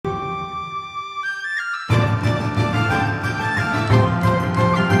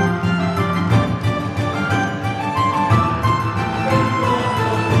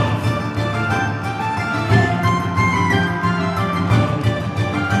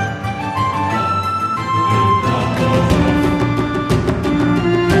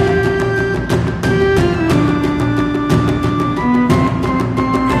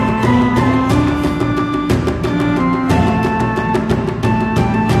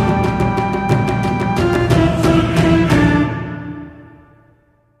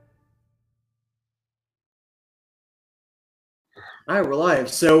All right, we're live.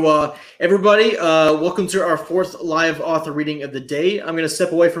 So, everybody, welcome to our fourth live author reading of the day. I'm going to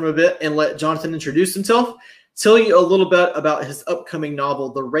step away from a bit and let Jonathan introduce himself, tell you a little bit about his upcoming novel,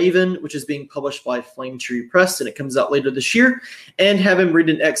 The Raven, which is being published by Flame Tree Press, and it comes out later this year, and have him read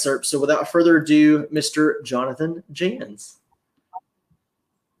an excerpt. So, without further ado, Mr. Jonathan Jans.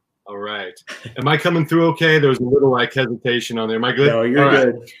 All right. Am I coming through okay? There was a little hesitation on there. Am I good? No, you're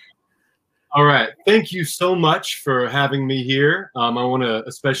good. All right. Thank you so much for having me here. I want to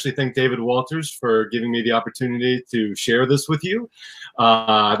especially thank David Walters for giving me the opportunity to share this with you.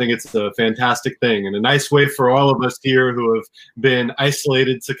 I think it's a fantastic thing and a nice way for all of us here who have been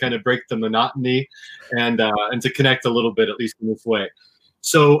isolated to kind of break the monotony and to connect a little bit, at least in this way.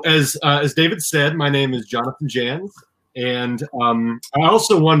 So as David said, my name is Jonathan Jans. And I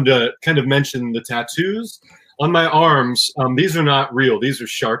also wanted to kind of mention the tattoos on my arms. These are not real. These are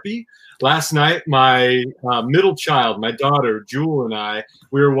Sharpie. Last night, my middle child, my daughter, Jewel, and I,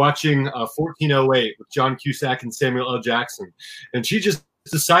 we were watching 1408 with John Cusack and Samuel L. Jackson. And she just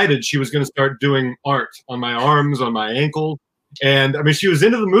decided she was going to start doing art on my arms, on my ankles. And I mean, she was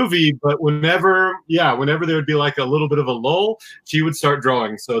into the movie, but whenever there would be like a little bit of a lull, she would start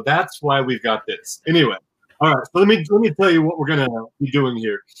drawing. So that's why we've got this. Anyway. All right, so let me tell you what we're going to be doing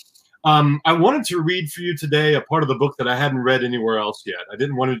here. I wanted to read for you today a part of the book that I hadn't read anywhere else yet. I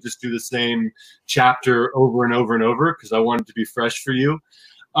didn't want to just do the same chapter over and over and over because I wanted to be fresh for you.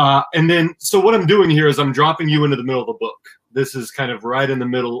 So what I'm doing here is I'm dropping you into the middle of the book. This is kind of right in the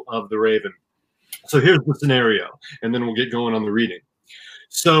middle of The Raven. So here's the scenario, and then we'll get going on the reading.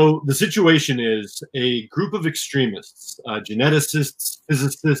 So the situation is a group of extremists, geneticists,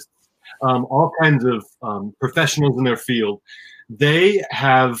 physicists, all kinds of professionals in their field. They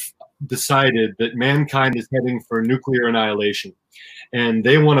have decided that mankind is heading for nuclear annihilation, and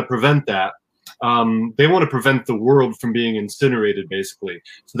they want to prevent that. They want to prevent the world from being incinerated, basically.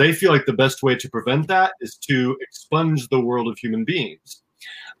 So they feel like the best way to prevent that is to expunge the world of human beings.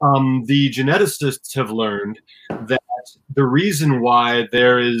 The geneticists have learned that the reason why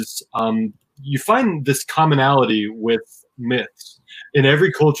there is, you find this commonality with myths. In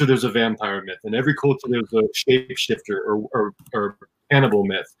every culture, there's a vampire myth. In every culture, there's a shapeshifter or cannibal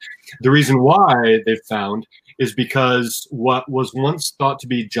myth. The reason why they've found is because what was once thought to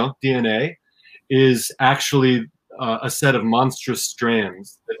be junk DNA is actually a set of monstrous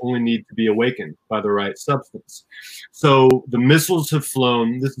strands that only need to be awakened by the right substance. So the missiles have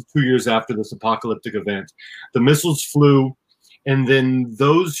flown. This is 2 years after this apocalyptic event. The missiles flew. And then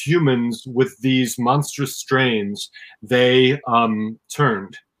those humans with these monstrous strains, they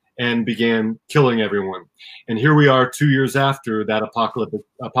turned and began killing everyone. And here we are 2 years after that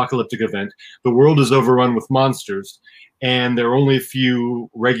apocalyptic event. The world is overrun with monsters, and there are only a few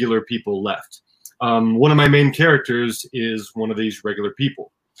regular people left. One of my main characters is one of these regular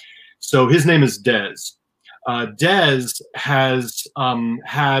people. So his name is Dez. Dez has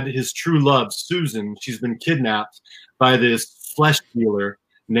had his true love, Susan. She's been kidnapped by this flesh dealer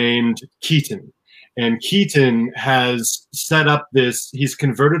named Keaton. And Keaton has set up he's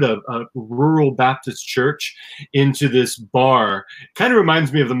converted a rural Baptist church into this bar. Kind of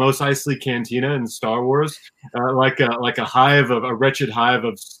reminds me of the Mos Eisley Cantina in Star Wars, like a hive of a wretched hive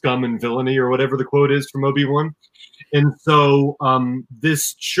of scum and villainy, or whatever the quote is from Obi-Wan. And so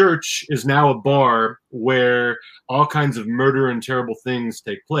this church is now a bar where all kinds of murder and terrible things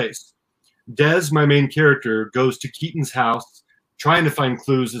take place. Dez, my main character, goes to Keaton's house trying to find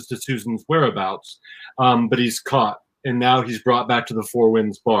clues as to Susan's whereabouts, but he's caught, and now he's brought back to the Four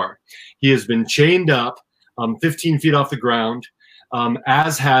Winds bar. He has been chained up 15 feet off the ground,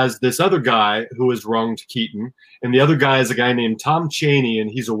 as has this other guy who has wronged Keaton, and the other guy is a guy named Tom Chaney, and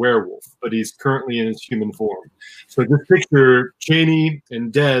he's a werewolf, but he's currently in his human form. So just picture Chaney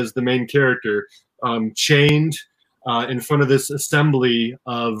and Dez, the main character, chained in front of this assembly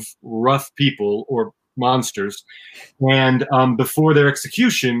of rough people or monsters. And before their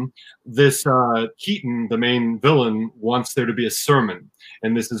execution, this Keaton, the main villain, wants there to be a sermon.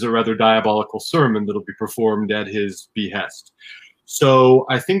 And this is a rather diabolical sermon that'll be performed at his behest. So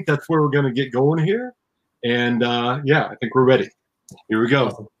I think that's where we're going to get going here. And yeah, I think we're ready. Here we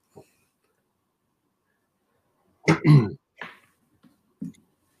go.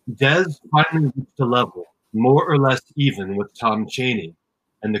 Dez finally reached a level more or less even with Tom Chaney,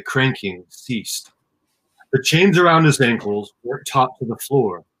 and the cranking ceased. The chains around his ankles weren't taut to the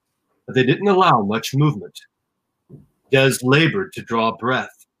floor, but they didn't allow much movement. Dez labored to draw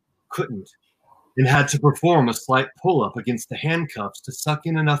breath, couldn't, and had to perform a slight pull-up against the handcuffs to suck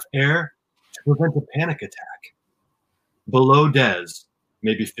in enough air to prevent a panic attack. Below Dez,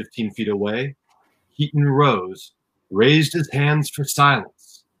 maybe 15 feet away, Keaton rose raised his hands for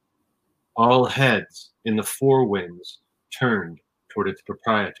silence. All heads in the Four Winds turned toward its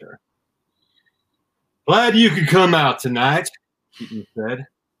proprietor. "Glad you could come out tonight," Keaton said.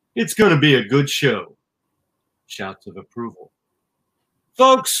 "It's going to be a good show." Shouts of approval.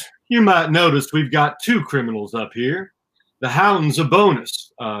 "Folks, you might notice we've got two criminals up here. The Hound's a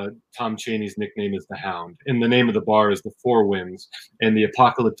bonus." Tom Chaney's nickname is the Hound, and the name of the bar is the Four Winds, and the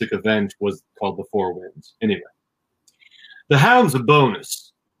apocalyptic event was called the Four Winds. Anyway, the Hound's a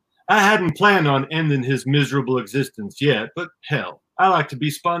bonus. I hadn't planned on ending his miserable existence yet, but hell, I like to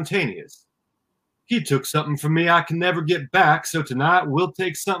be spontaneous. He took something from me I can never get back, so tonight we'll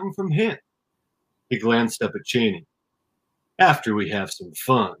take something from him. He glanced up at Chaney. "After we have some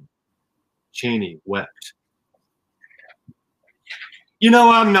fun." Chaney wept. "You know,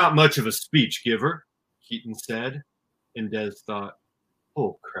 I'm not much of a speech giver," Keaton said, and Des thought,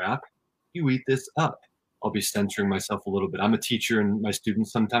 "Oh, crap, you eat this up." I'll be censoring myself a little bit. I'm a teacher, and my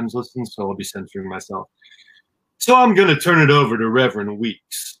students sometimes listen, so I'll be censoring myself. "So I'm going to turn it over to Reverend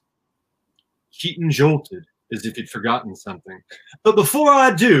Weeks." Keaton jolted as if he'd forgotten something. "But before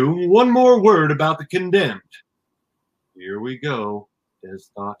I do, one more word about the condemned." Here we go, Des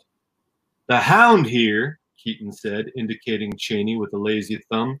thought. "The Hound here," Keaton said, indicating Chaney with a lazy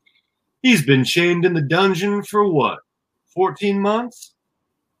thumb. "He's been chained in the dungeon for what, 14 months?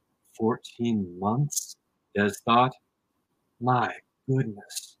 14 months, Des thought. My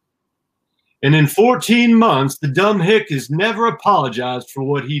goodness. And in 14 months, the dumb hick has never apologized for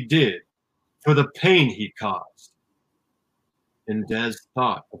what he did, for the pain he caused." And Des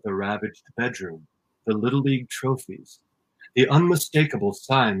thought of the ravaged bedroom, the Little League trophies, the unmistakable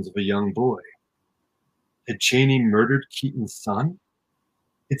signs of a young boy. Had Chaney murdered Keaton's son?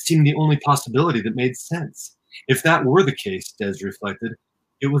 It seemed the only possibility that made sense. If that were the case, Des reflected,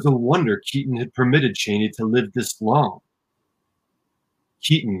 it was a wonder Keaton had permitted Chaney to live this long.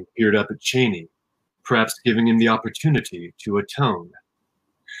 Keaton peered up at Chaney, perhaps giving him the opportunity to atone.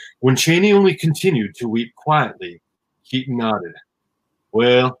 When Chaney only continued to weep quietly, Keaton nodded.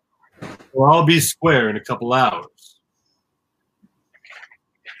 Well, I'll be square in a couple hours."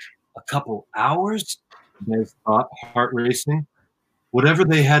 A couple hours? Des thought, heart racing. Whatever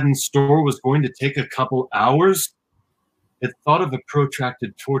they had in store was going to take a couple hours? At thought of a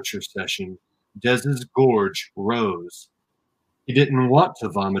protracted torture session, Des's gorge rose. He didn't want to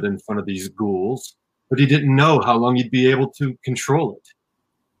vomit in front of these ghouls, but he didn't know how long he'd be able to control it.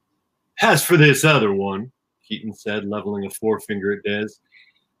 "As for this other one," Keaton said, leveling a forefinger at Des,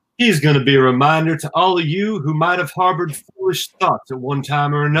 "he's going to be a reminder to all of you who might have harbored foolish thoughts at one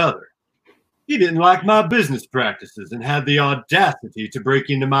time or another. He didn't like my business practices and had the audacity to break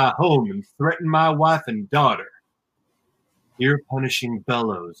into my home and threaten my wife and daughter." Ear-punishing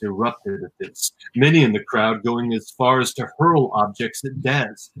bellows erupted at this, many in the crowd going as far as to hurl objects at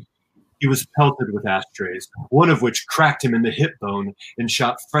Des. He was pelted with ashtrays, one of which cracked him in the hip bone and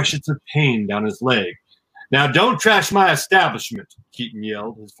shot freshets of pain down his leg. "Now don't trash my establishment," Keaton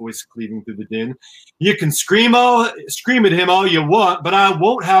yelled, his voice cleaving through the din. "You can scream at him all you want, but I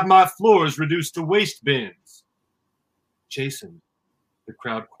won't have my floors reduced to waste bins." Chastened, the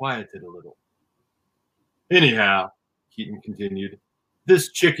crowd quieted a little. "Anyhow," Keaton continued,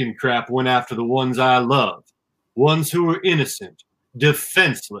 "this chicken crap went after the ones I love, ones who were innocent,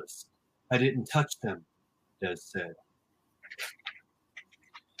 defenseless. I didn't touch them," Des said.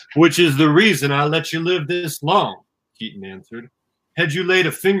 "Which is the reason I let you live this long," Keaton answered. "Had you laid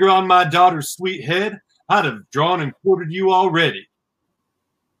a finger on my daughter's sweet head, I'd have drawn and quartered you already."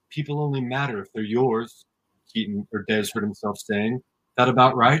 "People only matter if they're yours," Keaton or Des heard himself saying. "That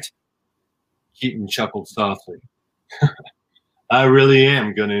about right?" Keaton chuckled softly. "I really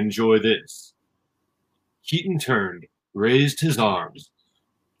am going to enjoy this." Keaton turned, raised his arms.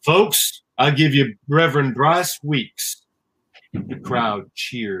 "Folks, I give you Reverend Bryce Weeks." The crowd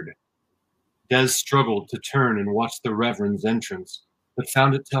cheered. Des struggled to turn and watch the Reverend's entrance, but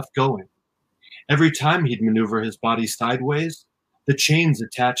found it tough going. Every time he'd maneuver his body sideways, the chains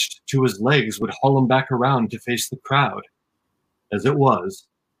attached to his legs would haul him back around to face the crowd. As it was,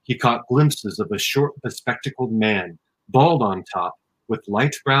 he caught glimpses of a short, bespectacled man, bald on top, with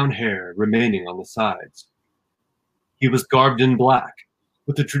light brown hair remaining on the sides. He was garbed in black,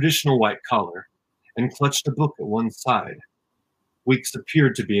 with a traditional white collar, and clutched a book at one side. Weeks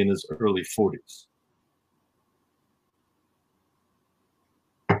appeared to be in his early 40s.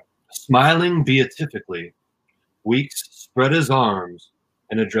 Smiling beatifically, Weeks spread his arms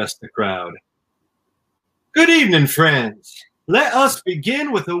and addressed the crowd. "Good evening, friends. Let us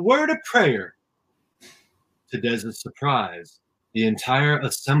begin with a word of prayer." To Des's surprise, The entire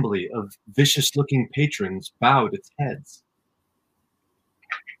assembly of vicious-looking patrons bowed its heads.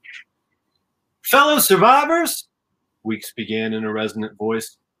 "Fellow survivors," Weeks began in a resonant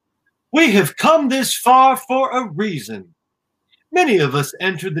voice, "we have come this far for a reason. Many of us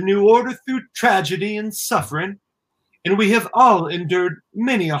entered the New Order through tragedy and suffering, and we have all endured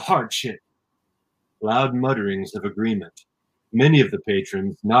many a hardship." Loud mutterings of agreement, many of the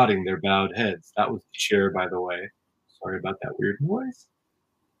patrons nodding their bowed heads. That was the chair, by the way. Sorry about that weird noise.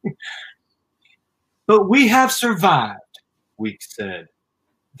 "But we have survived," Weeks said.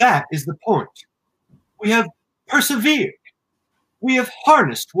 "That is the point. We have persevered. We have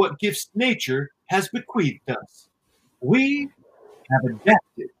harnessed what gifts nature has bequeathed us. We have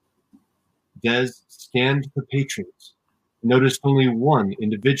adapted." Des scanned the patrons, noticed only one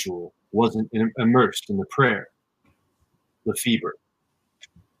individual wasn't immersed in the prayer. Lefebvre.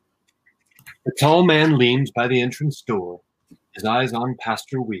 The tall man leaned by the entrance door, his eyes on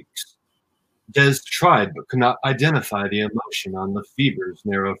Pastor Weeks. Des tried but could not identify the emotion on Lefebvre's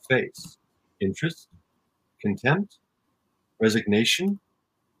narrow face. Interest? Contempt? Resignation?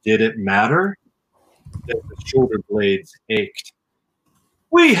 Did it matter? Des' shoulder blades ached.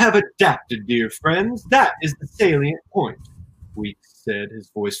 "We have adapted, dear friends. That is the salient point," Weeks said, his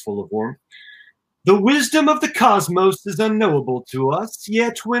voice full of warmth. "The wisdom of the cosmos is unknowable to us,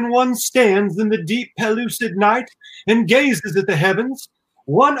 yet when one stands in the deep pellucid night and gazes at the heavens,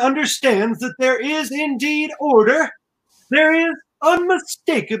 one understands that there is indeed order. There is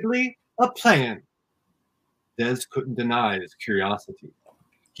unmistakably a plan." Des couldn't deny his curiosity.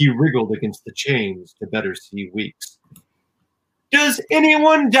 He wriggled against the chains to better see Weeks. "Does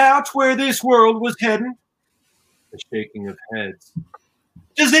anyone doubt where this world was heading?" The shaking of heads.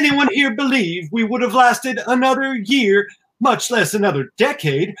 "Does anyone here believe we would have lasted another year, much less another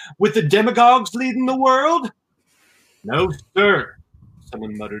decade, with the demagogues leading the world?" "No, sir,"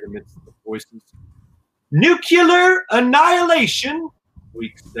 someone muttered amidst the voices. "Nuclear annihilation,"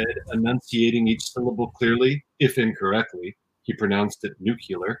 Weeks said, enunciating each syllable clearly, if incorrectly. He pronounced it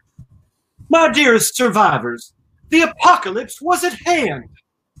nuclear. "My dearest survivors, the apocalypse was at hand."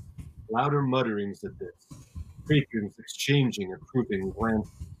 Louder mutterings at this, patrons exchanging approving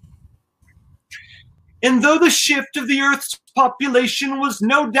glances. "And though the shift of the Earth's population was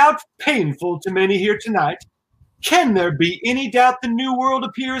no doubt painful to many here tonight, can there be any doubt the new world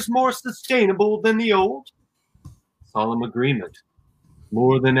appears more sustainable than the old?" Solemn agreement.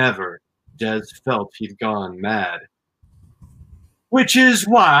 More than ever, Des felt he'd gone mad. "Which is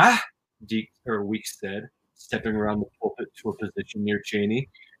why," Weeks said, stepping around the pulpit to a position near Cheney,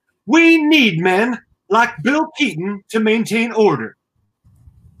 "we need men like Bill Keaton to maintain order."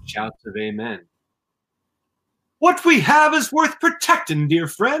 Shouts of amen. "What we have is worth protecting, dear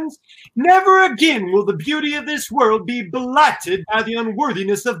friends. Never again will the beauty of this world be blighted by the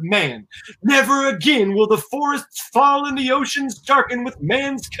unworthiness of man. Never again will the forests fall and the oceans darken with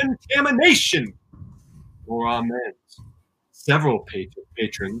man's contamination." More amens. Several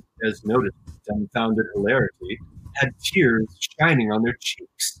patrons, as noticed with dumbfounded hilarity, had tears shining on their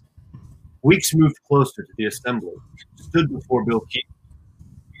cheeks. Weeks moved closer to the assembly, stood before Bill Keaton.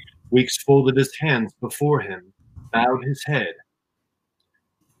 Weeks folded his hands before him, bowed his head.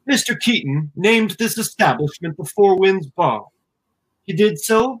 "Mr. Keaton named this establishment the Four Winds Bar. He did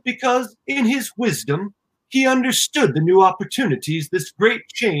so because, in his wisdom, he understood the new opportunities this great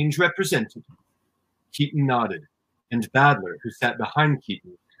change represented." Keaton nodded, and Badler, who sat behind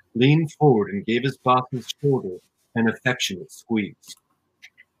Keaton, leaned forward and gave his boss's shoulder an affectionate squeeze.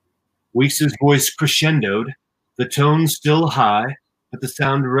 Weeks's voice crescendoed, the tone still high, but the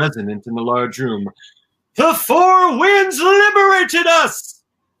sound resonant in the large room. "The Four Winds liberated us!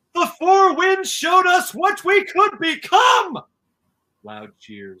 The Four Winds showed us what we could become!" Loud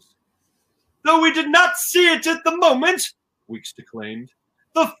cheers. "Though we did not see it at the moment," Weeks declaimed,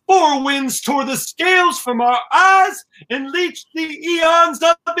 "the Four Winds tore the scales from our eyes and leached the eons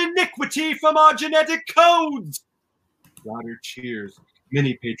of iniquity from our genetic codes." Louder cheers,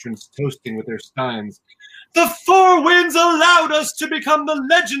 many patrons toasting with their steins. "The Four Winds allowed us to become the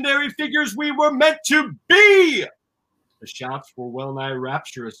legendary figures we were meant to be." The shouts were well nigh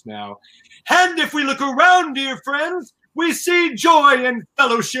rapturous now. "And if we look around, dear friends, we see joy and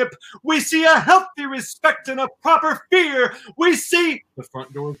fellowship. We see a healthy respect and a proper fear. We see—" The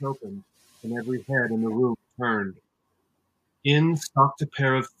front doors opened, and every head in the room turned. In stalked a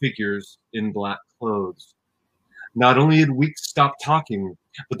pair of figures in black clothes. Not only had Weeks stopped talking,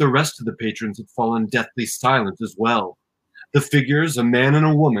 but the rest of the patrons had fallen deathly silent as well. The figures, a man and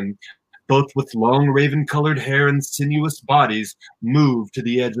a woman, both with long raven-colored hair and sinuous bodies, moved to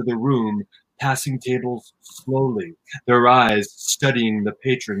the edge of the room, passing tables slowly, their eyes studying the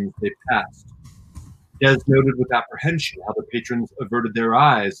patrons they passed. Des noted with apprehension how the patrons averted their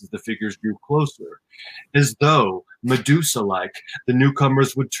eyes as the figures drew closer, as though, Medusa-like, the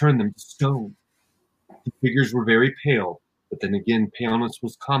newcomers would turn them to stone. The figures were very pale, but then again, paleness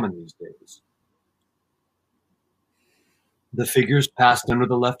was common these days. The figures passed under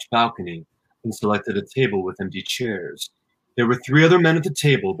the left balcony and selected a table with empty chairs. There were 3 other men at the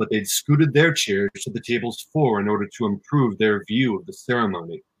table, but they'd scooted their chairs to the table's fore in order to improve their view of the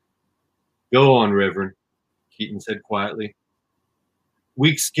ceremony. "Go on, Reverend," Keaton said quietly.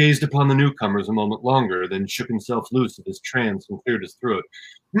 Weeks gazed upon the newcomers a moment longer, then shook himself loose of his trance and cleared his throat.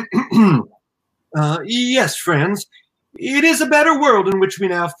 "Yes, friends, it is a better world in which we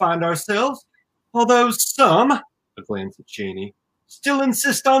now find ourselves, although some," a glance at Cheney, "still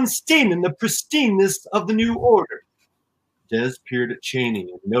insist on staining the pristineness of the new order." Des peered at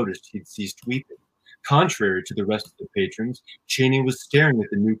Cheney and noticed he'd ceased weeping. Contrary to the rest of the patrons, Cheney was staring at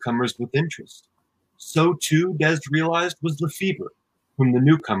the newcomers with interest. So, too, Des realized, was Lefebvre, whom the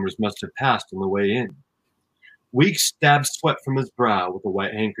newcomers must have passed on the way in. Weeks dabbed sweat from his brow with a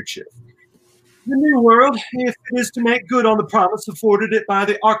white handkerchief. "The new world, if it is to make good on the promise afforded it by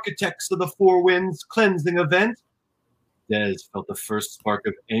the architects of the Four Winds cleansing event." Des felt the first spark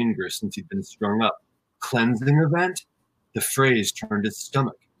of anger since he'd been strung up. Cleansing event? The phrase turned his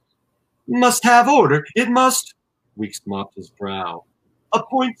stomach. "Must have order. It must," Weeks mopped his brow,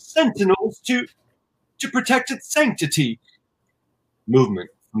 "appoint sentinels to protect its sanctity." Movement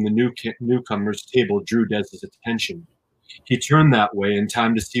from the newcomer's table drew Des's attention. He turned that way in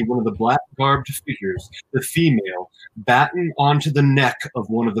time to see one of the black-garbed figures, the female, batten onto the neck of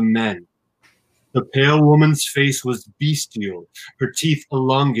one of the men. The pale woman's face was bestial, her teeth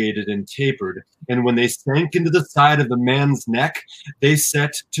elongated and tapered, and when they sank into the side of the man's neck, they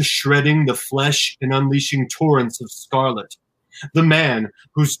set to shredding the flesh and unleashing torrents of scarlet. The man,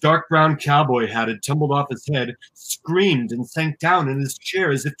 whose dark brown cowboy hat had tumbled off his head, screamed and sank down in his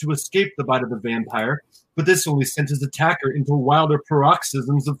chair as if to escape the bite of the vampire, but this only sent his attacker into wilder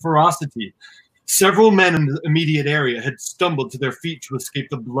paroxysms of ferocity. Several men in the immediate area had stumbled to their feet to escape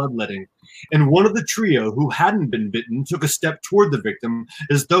the bloodletting, and one of the trio who hadn't been bitten took a step toward the victim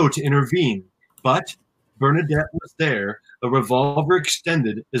as though to intervene. But Bernadette was there, a revolver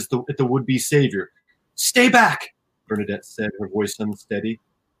extended at the would-be savior. "Stay back," Bernadette said, her voice unsteady,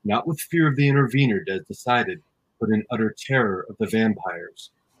 not with fear of the intervener, Des decided, but in utter terror of the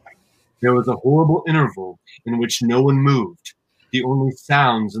vampires. There was a horrible interval in which no one moved. The only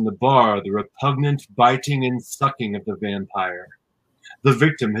sounds in the bar, the repugnant biting and sucking of the vampire. The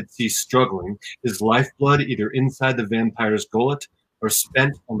victim had ceased struggling, his lifeblood either inside the vampire's gullet or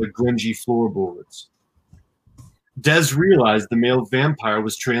spent on the grungy floorboards. Des realized the male vampire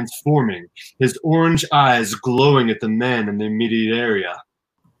was transforming, his orange eyes glowing at the men in the immediate area.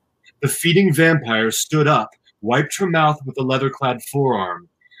 The feeding vampire stood up, wiped her mouth with a leather-clad forearm.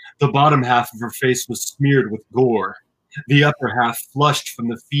 The bottom half of her face was smeared with gore, the upper half flushed from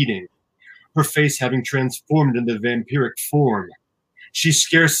the feeding, her face having transformed into vampiric form. She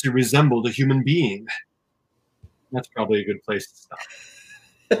scarcely resembled a human being. That's probably a good place to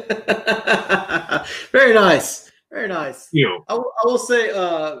stop. Very nice. Very nice. I will say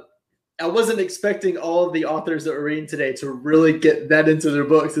I wasn't expecting all of the authors that we're reading today to really get that into their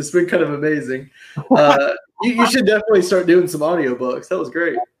books. It's been kind of amazing. You should definitely start doing some audiobooks. That was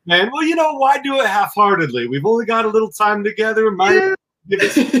great. Man, well, why do it half-heartedly? We've only got a little time together. Might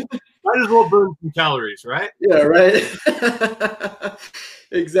as well burn some calories, right? Yeah, right.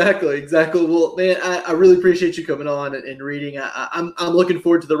 Exactly. Well, man, I really appreciate you coming on and reading. I'm looking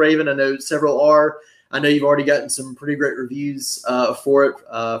forward to The Raven. I know several are. I know you've already gotten some pretty great reviews for it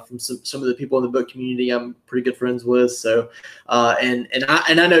from some of the people in the book community I'm pretty good friends with. So, and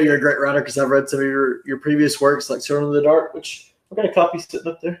I know you're a great writer because I've read some of your previous works, like Sword in the Dark, which I've got a copy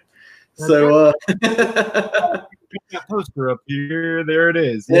sitting up there. So, that poster up here, there it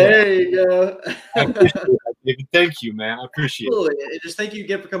is. There you go. I appreciate that, David. Thank you, man. I appreciate it. Just thank you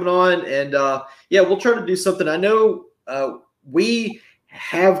again for coming on, and we'll try to do something. I know we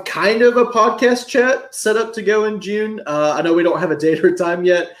have kind of a podcast chat set up to go in June. I know we don't have a date or time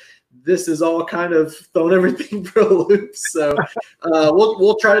yet. This is all kind of thrown everything for a loop. So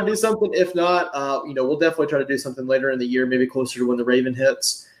we'll try to do something. If not, we'll definitely try to do something later in the year, maybe closer to when The Raven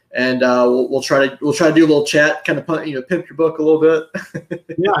hits. And we'll try to do a little chat, kind of pimp your book a little bit.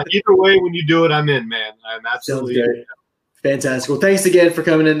 Yeah, either way, when you do it, I'm in, man. I'm absolutely in. Fantastic. Well, thanks again for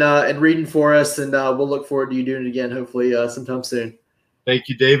coming in and reading for us, and we'll look forward to you doing it again, hopefully sometime soon. Thank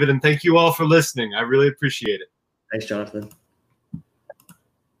you, David, and thank you all for listening. I really appreciate it. Thanks, Jonathan.